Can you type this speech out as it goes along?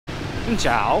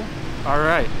Ciao. All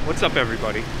right, what's up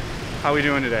everybody? How we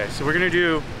doing today? So we're gonna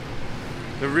do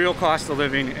the real cost of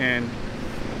living in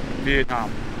Vietnam.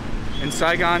 In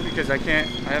Saigon, because I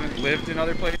haven't lived in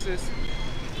other places.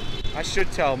 I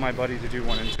should tell my buddy to do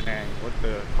one in Da Nang, what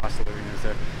the cost of living is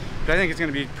there. But I think it's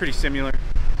gonna be pretty similar.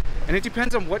 And it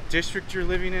depends on what district you're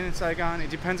living in Saigon. It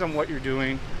depends on what you're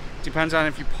doing. It depends on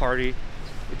if you party.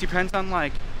 It depends on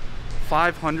like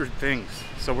 500 things.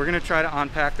 So we're gonna try to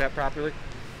unpack that properly.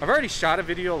 I've already shot a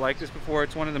video like this before.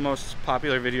 It's one of the most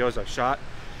popular videos I've shot.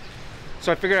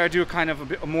 So I figured I'd do kind of a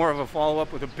bit more of a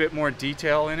follow-up with a bit more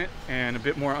detail in it and a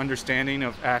bit more understanding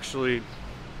of actually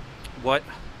what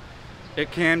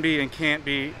it can be and can't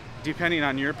be depending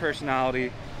on your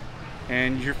personality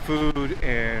and your food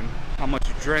and how much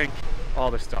you drink, all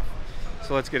this stuff.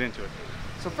 So let's get into it.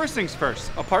 So first things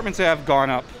first, apartments have gone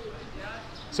up.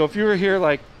 So if you were here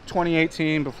like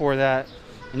 2018 before that,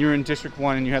 and you were in District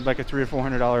 1 and you had like a $300 or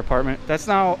 $400 apartment, that's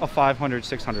now a $500,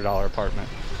 $600 apartment.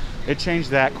 It changed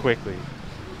that quickly.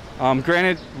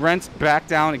 Granted, rent's back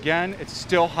down again. It's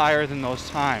still higher than those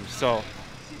times. So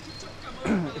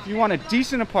if you want a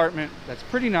decent apartment that's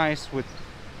pretty nice with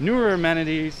newer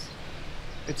amenities,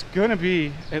 it's gonna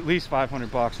be at least 500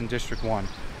 bucks in District 1.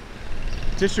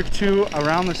 District 2,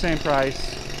 around the same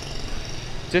price.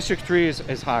 District 3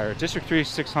 is higher. District 3 is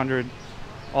 600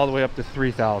 all the way up to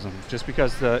 3,000, just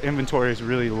because the inventory is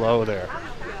really low there.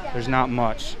 There's not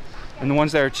much. And the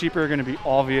ones that are cheaper are gonna be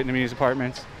all Vietnamese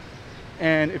apartments.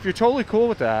 And if you're totally cool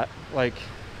with that, like,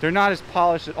 they're not as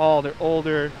polished at all, they're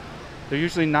older, they're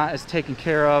usually not as taken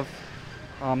care of.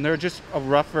 They're just a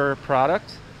rougher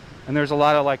product. And there's a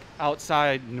lot of like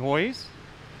outside noise.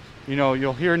 You know,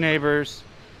 you'll hear neighbors,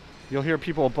 you'll hear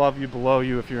people above you, below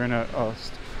you if you're in a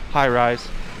high rise.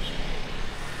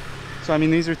 So I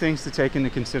mean, these are things to take into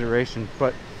consideration.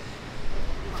 But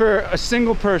for a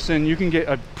single person, you can get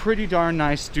a pretty darn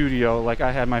nice studio, like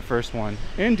I had my first one,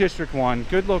 in District 1,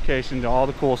 good location to all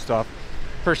the cool stuff,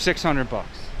 for 600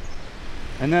 bucks.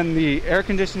 And then the air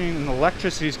conditioning and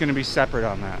electricity is gonna be separate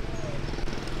on that.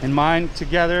 And mine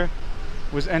together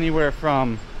was anywhere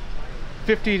from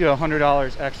 $50 to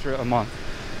 $100 extra a month,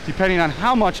 depending on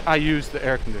how much I use the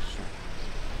air conditioner.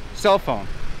 Cell phone,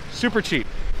 super cheap.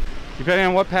 Depending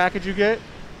on what package you get,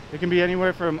 it can be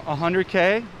anywhere from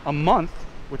 100K a month,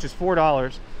 which is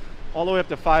 $4, all the way up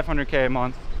to 500K a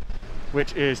month,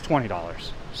 which is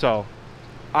 $20. So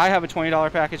I have a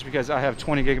 $20 package because I have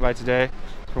 20 gigabytes a day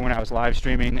for when I was live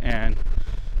streaming and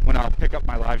when I'll pick up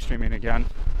my live streaming again.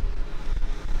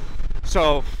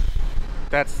 So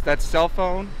that's cell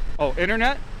phone. Oh,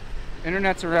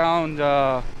 internet's around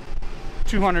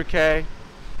 200K.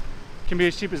 Can be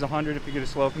as cheap as 100 if you get a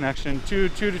slow connection. 2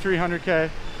 to 300K.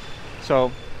 So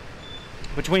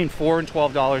between $4 and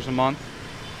 $12 a month,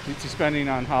 depending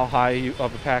on how high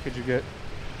of a package you get.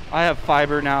 I have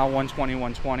fiber now,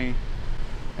 120,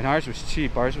 and ours was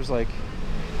cheap. Ours was like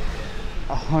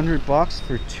 100 bucks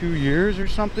for 2 years or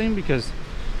something, because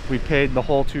we paid the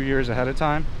whole 2 years ahead of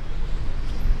time.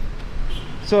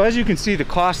 So as you can see, the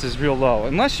cost is real low,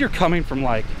 unless you're coming from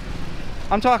like,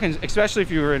 I'm talking, especially if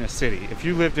you were in a city. If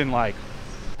you lived in like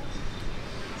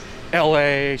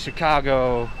LA,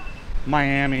 Chicago,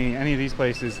 Miami, any of these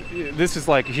places, this is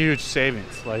like huge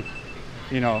savings. Like,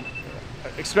 you know,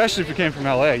 especially if you came from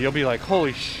LA, you'll be like,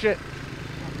 holy shit,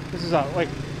 this is like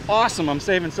awesome. I'm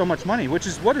saving so much money, which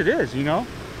is what it is, you know.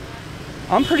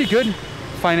 I'm pretty good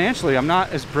financially. I'm not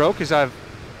as broke as I've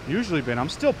usually been. I'm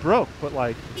still broke, but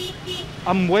like,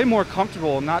 I'm way more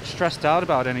comfortable and not stressed out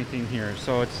about anything here.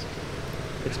 So it's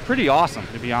pretty awesome,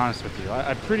 to be honest with you.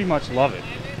 I pretty much love it.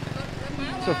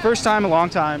 So first time, a long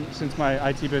time since my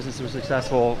IT business was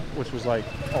successful, which was like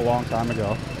a long time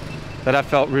ago, that I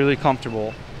felt really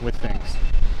comfortable with things.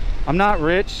 I'm not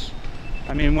rich.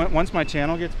 I mean, once my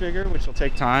channel gets bigger, which will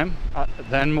take time,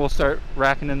 then we'll start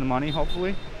racking in the money,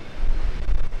 hopefully.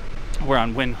 We're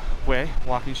on Win Way,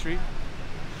 Walking Street.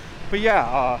 But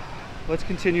yeah, let's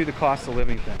continue the cost of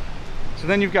living thing. So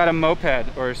then you've got a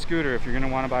moped or a scooter if you're gonna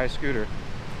wanna buy a scooter.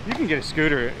 You can get a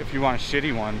scooter if you want a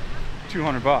shitty one,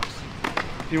 200 bucks.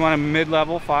 If you want a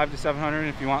mid-level, 500 to 700.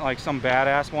 If you want like some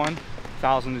badass one,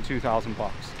 1,000 to 2,000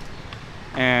 bucks.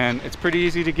 And it's pretty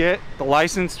easy to get. The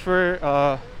license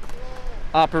for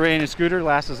operating a scooter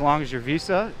lasts as long as your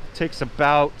visa. It takes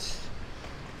about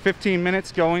 15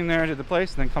 minutes going there to the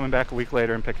place and then coming back a week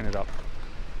later and picking it up.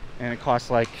 And it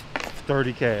costs like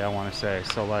 30K, I wanna say.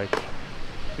 So like,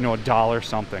 you know, $1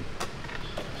 something.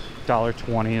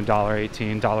 $1.20,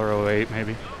 $1.18, $1.08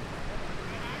 maybe.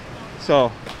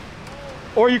 So,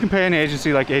 or you can pay an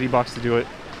agency like 80 bucks to do it.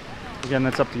 Again,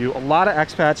 that's up to you. A lot of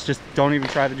expats just don't even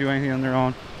try to do anything on their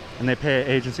own. and they pay an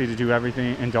agency to do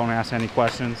everything and don't ask any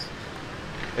questions.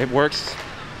 It works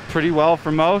pretty well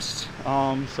for most,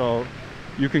 so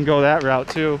you can go that route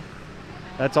too.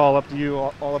 That's all up to you,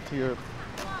 all up to your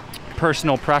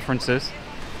personal preferences.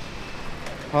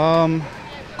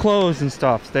 Clothes and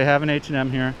stuff. They have an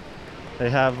H&M here. They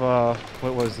have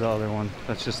what was the other one?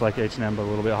 That's just like H&M but a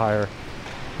little bit higher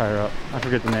up. I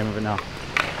forget the name of it now.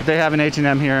 But they have an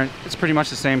H&M here. It's pretty much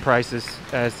the same prices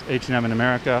as H&M in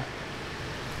America.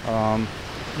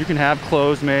 You can have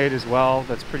clothes made as well.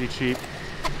 That's pretty cheap.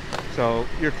 So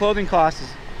your clothing cost is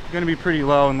going to be pretty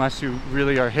low unless you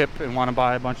really are hip and want to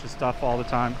buy a bunch of stuff all the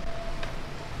time.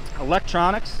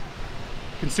 Electronics,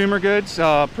 consumer goods,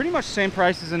 pretty much the same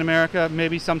prices in America,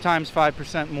 maybe sometimes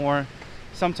 5% more,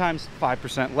 sometimes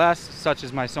 5% less, such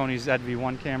as my Sony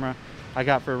ZV-1 camera. I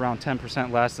got for around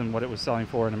 10% less than what it was selling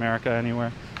for in America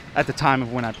anywhere at the time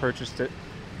of when I purchased it.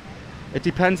 It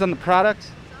depends on the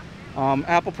product.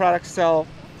 Apple products sell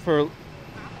for,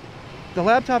 the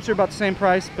laptops are about the same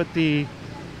price, but the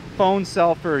phones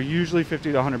sell for usually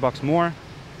 50 to 100 bucks more.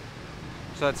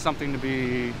 So that's something to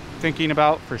be thinking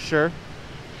about for sure.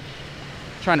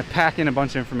 Trying to pack in a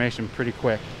bunch of information pretty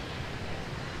quick.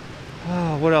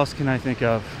 Oh, what else can I think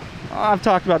of? I've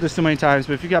talked about this so many times,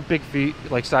 but if you got big feet,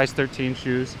 like size 13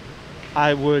 shoes,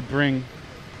 I would bring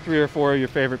 3 or 4 of your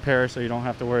favorite pairs so you don't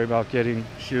have to worry about getting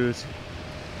shoes,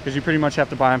 because you pretty much have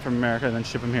to buy them from America and then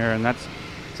ship them here, and it's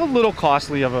a little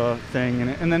costly of a thing,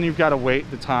 and then you've got to wait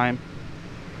the time.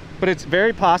 But it's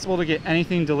very possible to get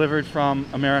anything delivered from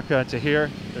America to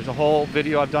here. There's a whole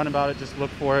video I've done about it, just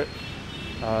look for it.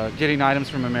 Getting items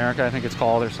from America, I think it's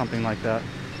called, or something like that.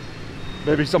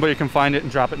 Maybe somebody can find it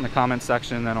and drop it in the comment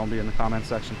section, and then I'll be in the comment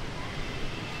section.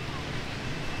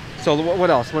 So what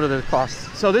else? What are the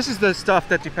costs? So this is the stuff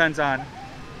that depends on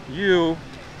you,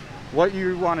 what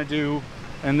you want to do,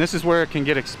 and this is where it can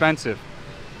get expensive.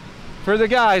 For the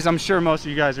guys, I'm sure most of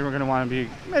you guys are going to want to be,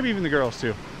 maybe even the girls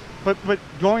too, but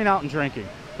going out and drinking,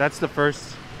 that's the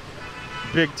first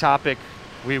big topic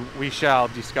we shall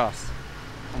discuss.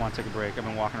 I want to take a break. I've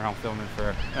been walking around filming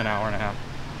for an hour and a half.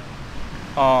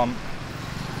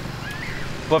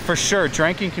 But for sure,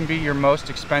 drinking can be your most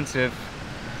expensive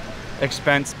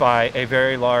expense by a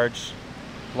very large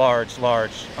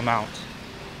amount.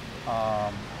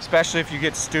 Especially if you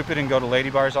get stupid and go to lady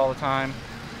bars all the time,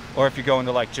 or if you go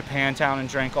into like Japantown and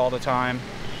drink all the time,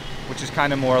 which is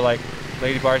kind of more like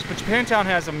lady bars. But Japantown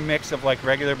has a mix of like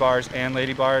regular bars and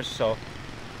lady bars, so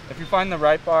if you find the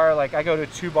right bar, like I go to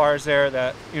 2 bars there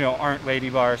that, you know, aren't lady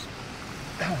bars,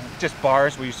 just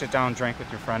bars where you sit down and drink with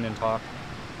your friend and talk.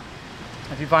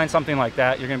 If you find something like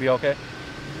that, you're gonna be okay.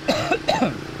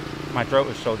 My throat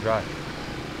was so dry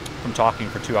from talking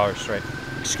for 2 hours straight.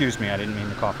 Excuse me, I didn't mean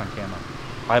to cough on camera.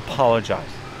 I apologize.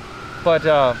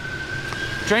 But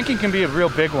drinking can be a real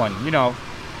big one, you know.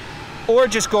 Or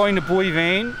just going to Boy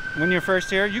Vane when you're first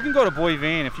here. You can go to Boy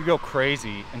Vane if you go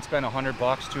crazy and spend 100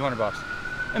 bucks, 200 bucks.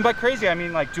 And by crazy, I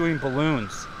mean like doing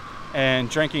balloons and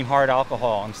drinking hard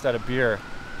alcohol instead of beer.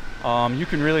 You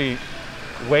can really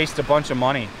waste a bunch of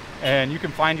money, and you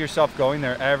can find yourself going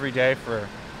there every day for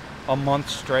a month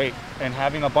straight and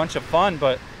having a bunch of fun,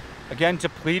 but again,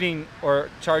 depleting or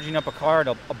charging up a card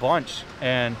a bunch.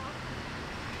 And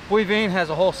Boy Vane has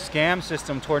a whole scam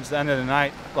system towards the end of the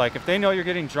night. Like if they know you're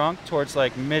getting drunk towards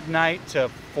like midnight to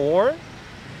 4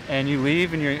 and you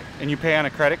leave and you pay on a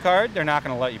credit card, they're not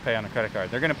going to let you pay on a credit card.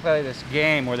 They're going to play this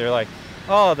game where they're like,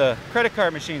 oh, the credit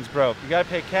card machine's broke, you got to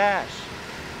pay cash.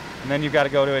 And then you've got to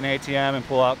go to an ATM and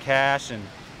pull out cash and,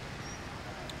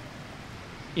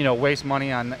 you know, waste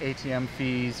money on the ATM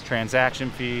fees,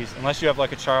 transaction fees, unless you have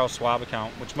like a Charles Schwab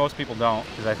account, which most people don't,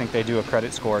 because I think they do a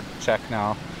credit score check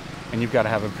now, and you've got to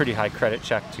have a pretty high credit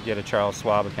check to get a Charles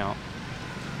Schwab account.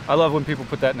 I love when people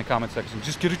put that in the comment section,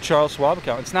 just get a Charles Schwab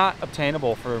account. It's not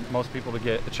obtainable for most people to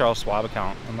get a Charles Schwab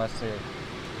account unless they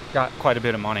got quite a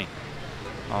bit of money.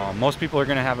 Most people are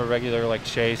going to have a regular like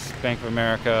Chase, Bank of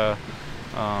America,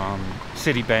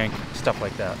 Citibank, stuff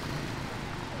like that.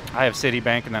 I have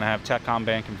Citibank, and then I have Techcom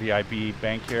Bank and VIB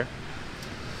Bank here.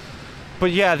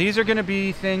 But yeah, these are going to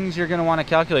be things you're going to want to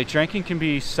calculate. Drinking can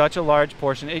be such a large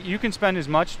portion. You can spend as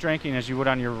much drinking as you would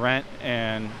on your rent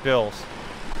and bills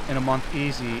in a month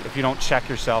easy if you don't check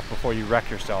yourself before you wreck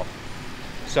yourself.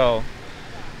 So,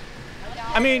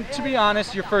 I mean, to be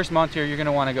honest, your first month here, you're going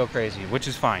to want to go crazy, which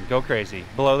is fine. Go crazy.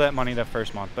 Blow that money that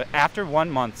first month. But after 1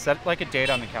 month, set like a date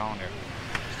on the calendar.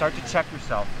 Start to check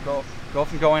yourself. Go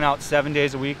from going out 7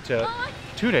 days a week to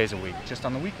 2 days a week, just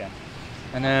on the weekend.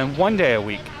 And then 1 day a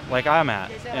week, like I'm at.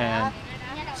 And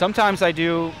sometimes I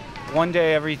do 1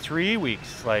 day every 3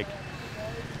 weeks. Like,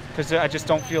 because I just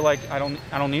don't feel like I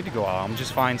don't need to go out. I'm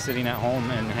just fine sitting at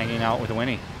home and hanging out with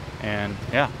Winnie. And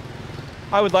yeah,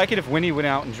 I would like it if Winnie went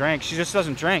out and drank. She just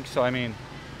doesn't drink, so I mean,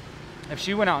 if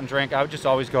she went out and drank, I would just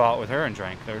always go out with her and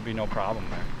drink. There would be no problem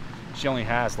there. She only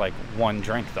has like one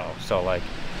drink though, so like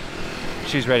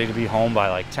she's ready to be home by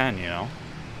like 10, you know.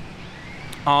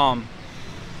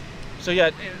 So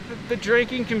yeah, the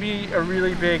drinking can be a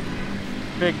really big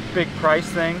price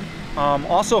thing.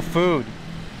 Also food.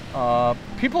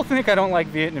 People think I don't like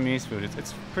Vietnamese food.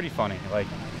 It's pretty funny. Like,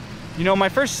 you know, my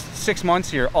first 6 months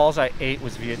here, all I ate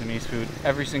was Vietnamese food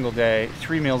every single day,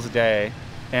 3 meals a day,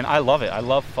 and I love it. I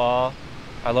love pho.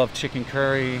 I love chicken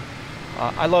curry.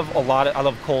 I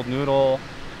love cold noodle.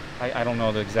 I don't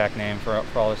know the exact name for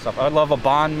all this stuff. I love a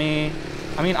banh mi.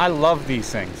 I mean, I love these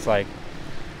things. Like,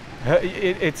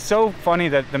 it's so funny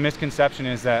that the misconception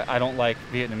is that I don't like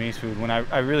Vietnamese food when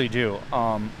I really do.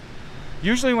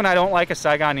 Usually when I don't like a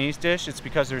Saigonese dish, it's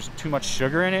because there's too much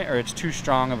sugar in it or it's too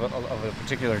strong of a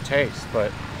particular taste.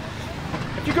 But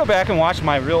if you go back and watch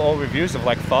my real old reviews of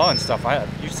like pho and stuff,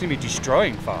 you see me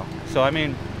destroying pho. So I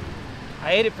mean,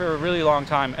 I ate it for a really long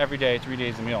time, every day, 3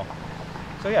 days a meal.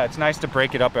 So yeah, it's nice to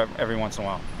break it up every once in a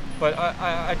while. But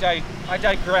I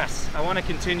digress. I want to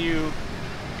continue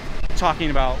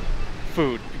talking about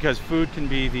food, because food can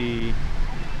be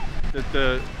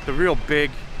the real big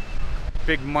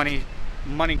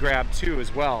money grab too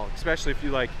as well, especially if you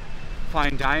like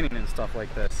fine dining and stuff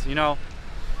like this. You know,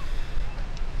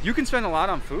 you can spend a lot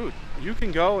on food. You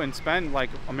can go and spend like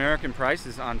American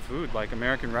prices on food, like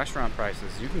American restaurant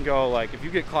prices. You can go, like, if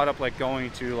you get caught up like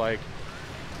going to like,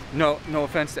 no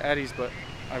offense to Eddie's, but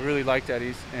I really liked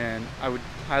Eddie's and I would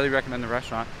highly recommend the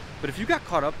restaurant. But if you got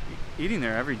caught up eating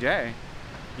there every day,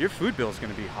 your food bill is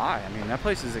going to be high. I mean, that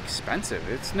place is expensive.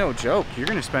 It's no joke. You're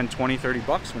going to spend 20-30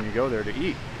 bucks when you go there to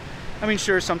eat. I mean,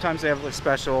 sure, sometimes they have a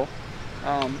special.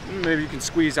 Maybe you can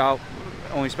squeeze out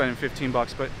only spending 15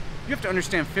 bucks, but you have to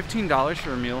understand $15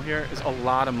 for a meal here is a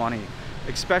lot of money,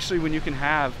 especially when you can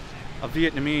have a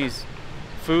Vietnamese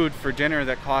food for dinner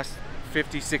that costs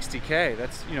 50, 60K.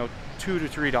 That's, you know, $2 to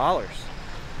 $3.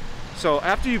 So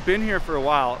after you've been here for a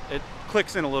while, it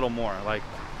clicks in a little more. Like,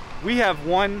 we have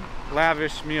one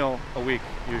lavish meal a week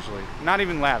usually. Not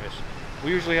even lavish.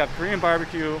 We usually have Korean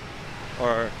barbecue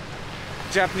or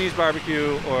Japanese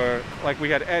barbecue, or like we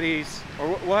had Eddie's, or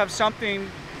we'll have something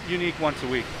unique once a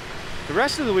week. The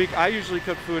rest of the week I usually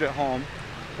cook food at home,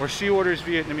 or she orders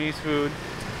Vietnamese food,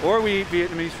 or we eat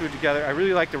Vietnamese food together. I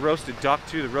really like the roasted duck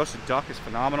too. The roasted duck is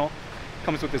phenomenal.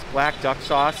 Comes with this black duck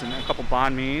sauce and a couple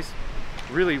banh mi's.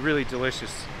 Really, really delicious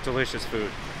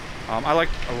food. I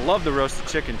love the roasted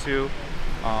chicken too.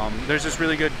 There's this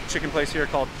really good chicken place here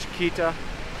called Chiquita,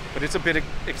 but it's a bit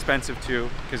expensive too,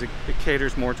 because it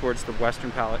caters more towards the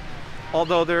Western palate.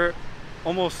 Although they're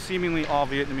almost seemingly all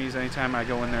Vietnamese anytime I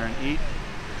go in there and eat.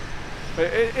 But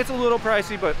it's a little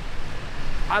pricey, but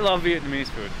I love Vietnamese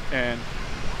food. And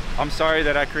I'm sorry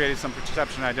that I created some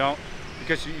perception I don't,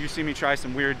 because you see me try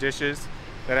some weird dishes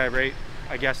that I rate,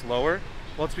 I guess, lower.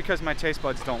 Well, it's because my taste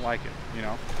buds don't like it, you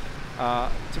know.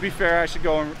 To be fair, I should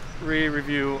go and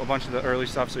re-review a bunch of the early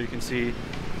stuff so you can see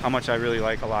how much I really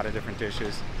like a lot of different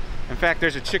dishes. In fact,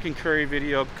 there's a chicken curry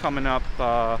video coming up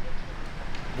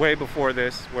way before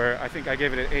this, where I think I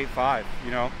gave it an 8.5,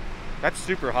 you know. That's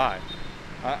super high.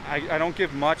 I don't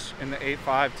give much in the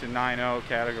 8.5 to 9.0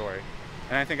 category,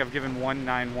 and I think I've given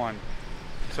 1.91.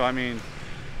 So I mean,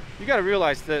 you got to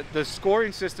realize that the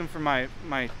scoring system for my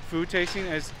food tasting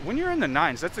is, when you're in the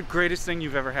 9s, that's the greatest thing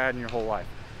you've ever had in your whole life.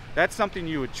 That's something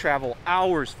you would travel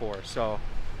hours for. So,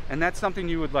 and that's something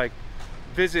you would like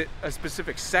visit a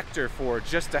specific sector for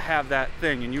just to have that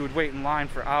thing, and you would wait in line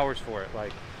for hours for it.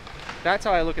 Like, that's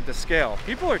how I look at the scale.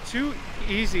 People are too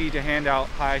easy to hand out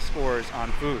high scores on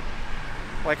food.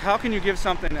 Like, how can you give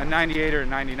something a 98 or a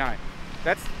 99?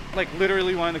 That's like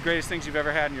literally one of the greatest things you've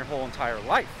ever had in your whole entire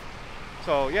life.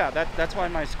 So yeah, that's why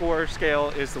my score scale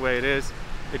is the way it is.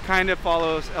 It kind of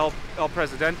follows El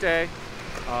Presidente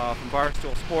from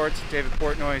Barstool Sports, David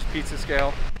Portnoy's pizza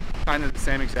scale. Kind of the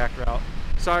same exact route.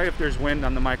 Sorry if there's wind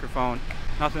on the microphone.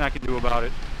 Nothing I can do about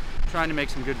it. I'm trying to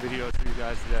make some good videos for you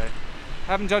guys today.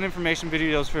 Haven't done information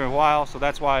videos for a while, so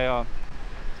that's why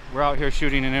we're out here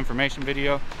shooting an information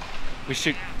video. We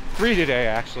shoot 3 today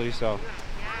actually, so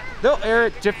they'll air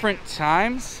at different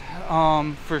times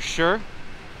for sure.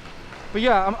 But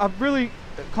yeah, I've really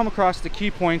come across the key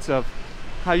points of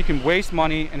how you can waste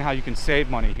money and how you can save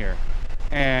money here.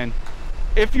 And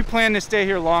if you plan to stay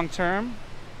here long term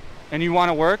and you want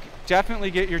to work,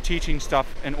 definitely get your teaching stuff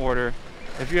in order.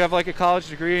 If you have like a college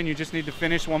degree and you just need to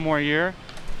finish 1 more year,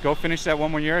 go finish that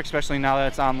 1 more year, especially now that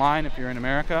it's online if you're in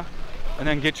America. And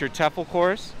then get your TEFL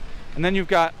course. And then you've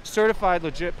got certified,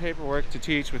 legit paperwork to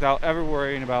teach without ever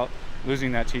worrying about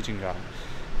losing that teaching job.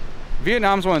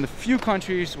 Vietnam's one of the few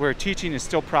countries where teaching is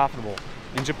still profitable.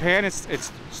 In Japan,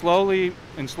 it's slowly,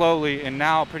 and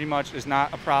now pretty much is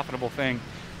not a profitable thing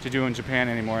to do in Japan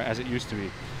anymore as it used to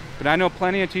be. But I know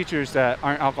plenty of teachers that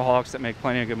aren't alcoholics that make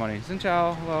plenty of good money. Xin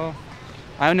chào, hello.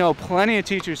 I know plenty of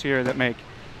teachers here that make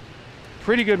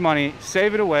pretty good money,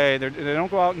 save it away. They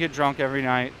don't go out and get drunk every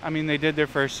night. I mean, they did their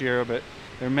first year, but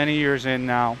they're many years in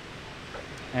now,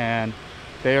 and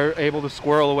they are able to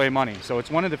squirrel away money. So it's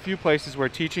one of the few places where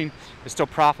teaching is still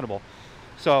profitable.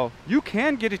 So you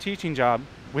can get a teaching job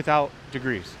without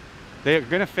degrees. They're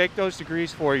going to fake those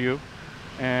degrees for you,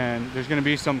 and there's going to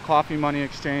be some coffee money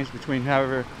exchange between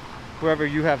whoever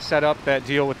you have set up that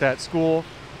deal with that school.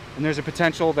 And there's a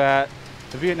potential that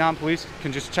the Vietnam police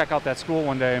can just check out that school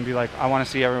one day and be like, I want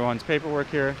to see everyone's paperwork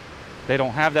here. They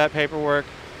don't have that paperwork.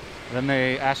 Then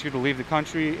they ask you to leave the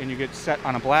country, and you get set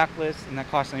on a blacklist, and that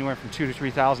costs anywhere from $2,000 to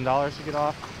 $3,000 to get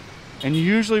off. And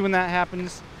usually when that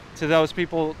happens to those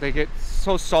people, they get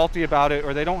so salty about it,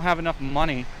 or they don't have enough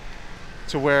money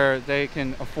to where they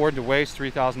can afford to waste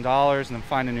 $3,000 and then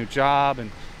find a new job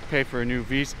and pay for a new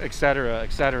visa, etc.,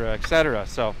 etc., etc.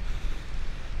 So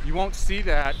you won't see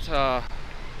that.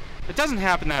 It doesn't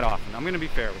happen that often. I'm going to be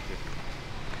fair with you.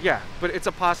 Yeah, but it's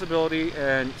a possibility,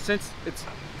 and since it's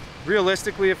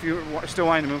realistically, if you're still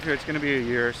wanting to move here, it's going to be a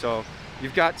year, so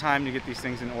you've got time to get these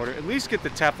things in order. At least get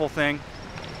the TEFL thing,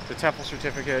 the TEFL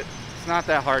certificate. It's not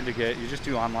that hard to get. You just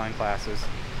do online classes.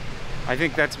 I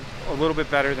think that's a little bit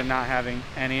better than not having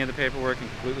any of the paperwork and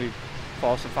completely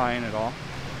falsifying it all.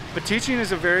 But teaching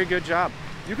is a very good job.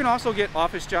 You can also get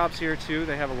office jobs here too.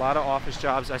 They have a lot of office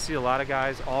jobs. I see a lot of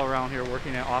guys all around here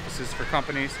working at offices for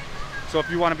companies. So if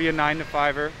you want to be a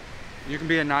 9-to-5er, you can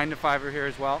be a 9-to-5er here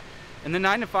as well. And the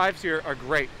 9-to-5s here are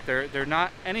great. They're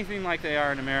not anything like they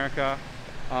are in America.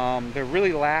 They're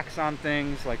really lax on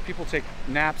things, like people take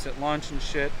naps at lunch and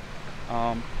shit.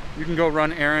 You can go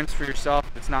run errands for yourself.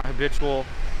 It's not habitual.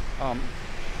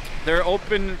 They're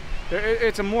open.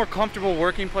 It's a more comfortable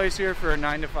working place here for a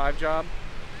 9-to-5 job.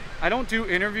 I don't do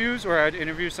interviews, or I'd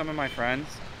interview some of my friends.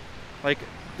 Like,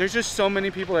 there's just so many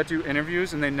people that do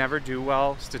interviews and they never do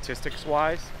well statistics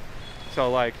wise. So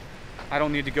like, I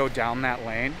don't need to go down that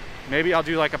lane. Maybe I'll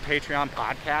do like a Patreon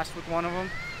podcast with one of them.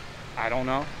 I don't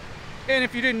know. And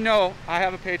if you didn't know, I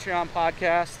have a Patreon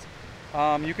podcast.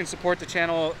 You can support the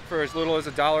channel for as little as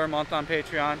 $1 a month on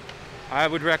Patreon. I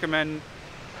would recommend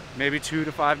maybe $2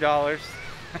 to $5.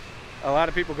 A lot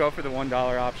of people go for the $1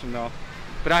 option though.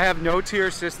 But I have no tier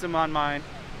system on mine.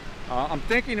 I'm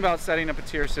thinking about setting up a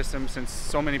tier system since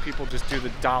so many people just do the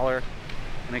 $1,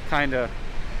 and it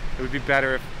would be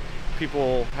better if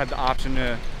people had the option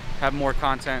to have more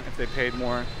content if they paid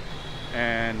more,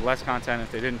 and less content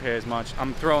if they didn't pay as much.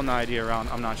 I'm throwing the idea around.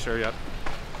 I'm not sure yet.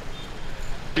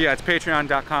 But yeah, it's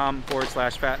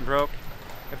patreon.com/fatandbroke.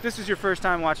 If this is your first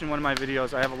time watching one of my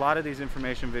videos, I have a lot of these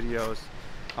information videos.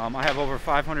 I have over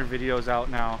 500 videos out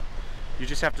now. You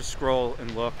just have to scroll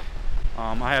and look.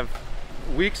 I have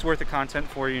weeks worth of content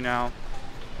for you now.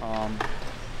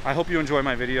 I hope you enjoy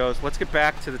my videos. Let's get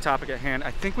back to the topic at hand.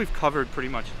 I think we've covered pretty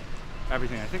much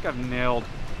everything. I think I've nailed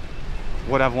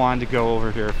what I've wanted to go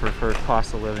over here for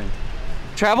cost of living.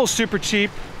 Travel's super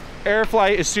cheap. Air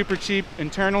flight is super cheap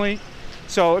internally.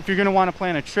 So if you're going to want to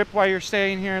plan a trip while you're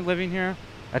staying here and living here,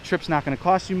 that trip's not going to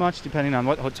cost you much depending on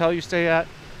what hotel you stay at.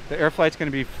 The air flight's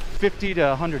going to be $50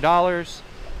 to $100.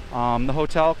 The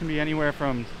hotel can be anywhere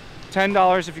from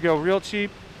 $10 if you go real cheap,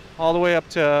 all the way up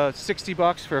to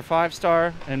 $60 for a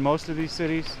 5-star in most of these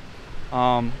cities.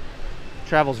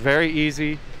 Travel's very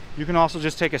easy. You can also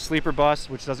just take a sleeper bus,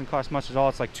 which doesn't cost much at all.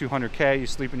 It's like $200K. You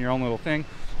sleep in your own little thing,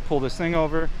 pull this thing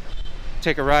over,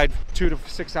 take a ride 2 to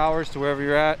 6 hours to wherever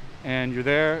you're at, and you're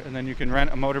there. And then you can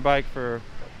rent a motorbike for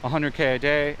 $100K a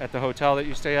day at the hotel that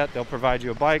you stay at. They'll provide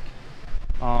you a bike.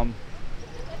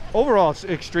 Overall, it's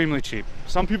extremely cheap.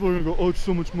 Some people are gonna go, oh, it's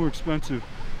so much more expensive.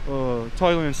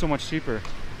 Thailand's so much cheaper.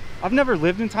 I've never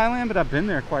lived in Thailand, but I've been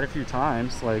there quite a few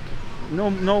times. Like, no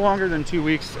longer than 2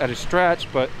 weeks at a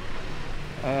stretch, but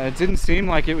it didn't seem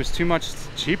like it was too much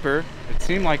cheaper. It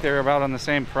seemed like they were about on the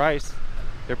same price.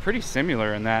 They're pretty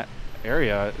similar in that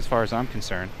area as far as I'm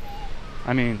concerned.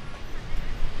 I mean,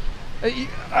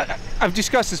 I've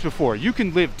discussed this before. You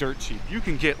can live dirt cheap. You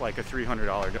can get like a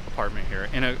 $300 apartment here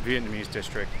in a Vietnamese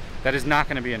district. That is not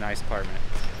going to be a nice apartment.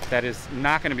 That is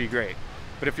not going to be great.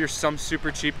 But if you're some super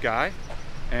cheap guy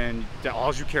and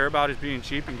all you care about is being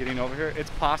cheap and getting over here, it's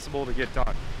possible to get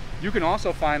done. You can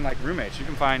also find like roommates. You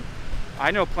can find, I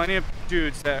know plenty of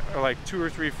dudes that are like 2 or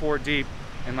 3, 4 deep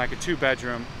in like a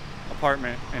 2-bedroom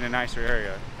apartment in a nicer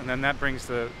area. And then that brings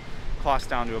the costs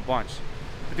down to a bunch.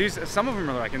 But these, some of them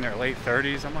are like in their late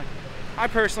 30s. I'm like, I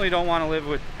personally don't want to live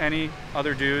with any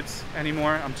other dudes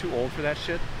anymore. I'm too old for that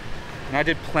shit. And I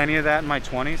did plenty of that in my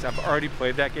 20s. I've already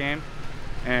played that game,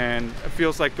 and it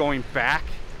feels like going back,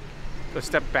 a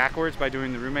step backwards by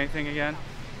doing the roommate thing again.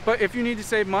 But if you need to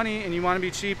save money and you want to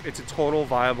be cheap, it's a total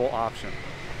viable option.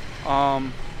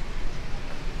 I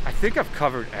think I've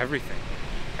covered everything.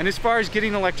 And as far as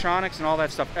getting electronics and all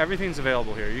that stuff, everything's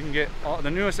available here. You can get the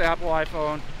newest Apple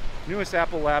iPhone, newest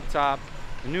Apple laptop,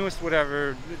 the newest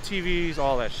whatever, the TVs,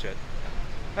 all that shit.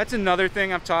 That's another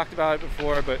thing, I've talked about it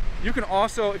before, but you can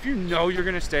also, if you know you're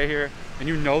gonna stay here and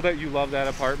you know that you love that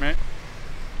apartment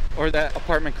or that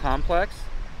apartment complex,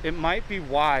 it might be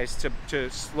wise to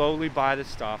slowly buy the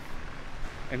stuff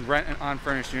and rent an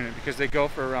unfurnished unit, because they go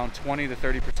for around 20 to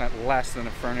 30% less than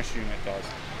a furnished unit does.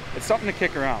 It's something to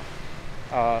kick around.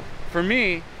 For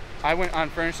me, I went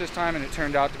unfurnished this time and it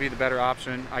turned out to be the better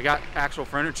option. I got actual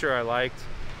furniture I liked.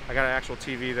 I got an actual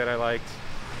TV that I liked.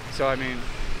 So I mean,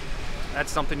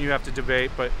 that's something you have to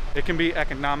debate, but it can be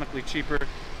economically cheaper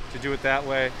to do it that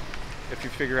way if you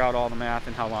figure out all the math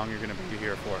and how long you're gonna be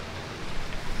here for.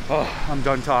 Oh, I'm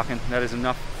done talking. That is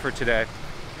enough for today.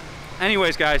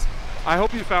 Anyways, guys, I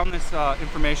hope you found this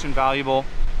information valuable.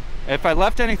 If I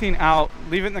left anything out,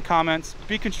 leave it in the comments.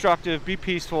 Be constructive, be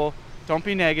peaceful, don't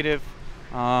be negative.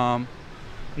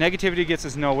 Negativity gets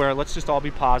us nowhere. Let's just all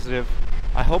be positive.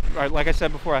 I hope, like I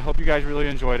said before, I hope you guys really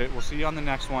enjoyed it. We'll see you on the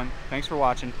next one. Thanks for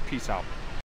watching. Peace out.